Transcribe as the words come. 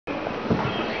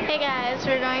Hey guys,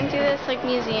 we're going to this like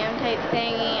museum type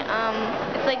thingy.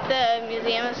 It's like the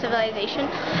Museum of Civilization,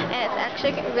 and it's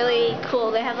actually really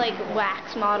cool. They have like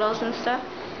wax models and stuff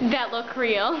that look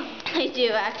real. They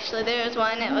do actually. There was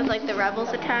one. It was like the rebels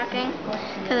attacking,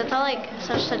 because it's all like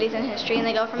social studies and history, and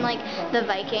they go from like the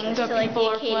Vikings to like the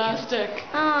Acadians. Plastic.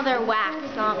 Oh, they're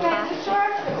wax, not plastic.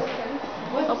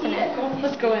 Open it.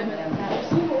 Let's go in.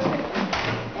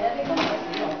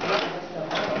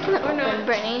 Open,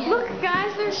 Brittany. Look,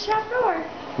 guys, there's Chapter.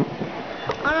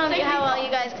 I don't know how well you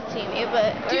guys can see me,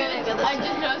 but we're gonna go this way. I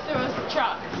just noticed there was a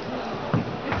truck.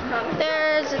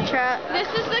 There's a truck. This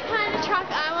is the kind of truck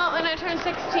I want when I turn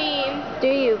 16. Do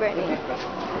you, Brittany?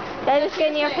 Did I just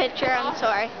get in your picture? I'm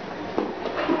sorry.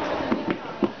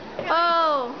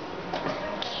 Oh,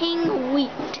 King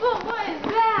Wheat. Well, what is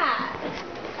that?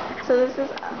 So this is.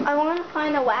 I want to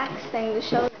find a wax thing to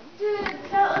show them. Dude,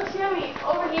 show me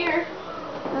over here.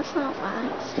 That's not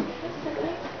wax.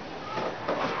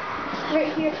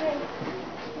 Right here.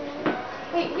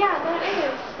 Wait, yeah, that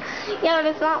is. Yeah, but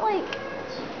it's not like.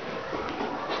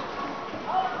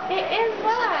 It is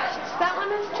wax. That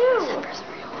one is too.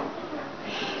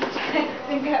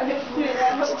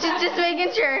 Just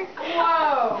making sure.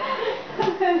 Whoa.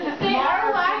 They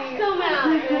are wax till now.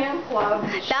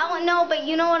 That one, no, but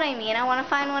you know what I mean. I want to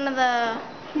find one of the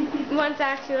ones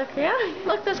that actually look real.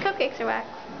 Look, those cupcakes are wax.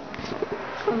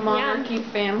 The Monarchy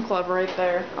fan club right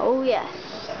there. Oh yes.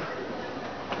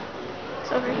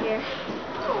 It's over here.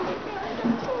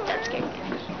 That's scary.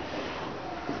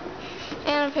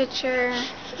 And a picture.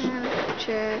 And a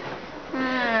picture.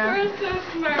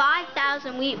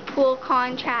 5,000 wheat pool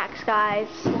contracts, guys.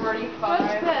 45.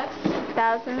 What's this?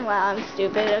 1,000? Well, I'm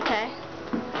stupid, okay?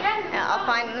 Yeah, I'll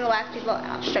find the wax people and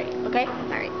I'll show you, okay?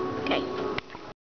 Alright, okay.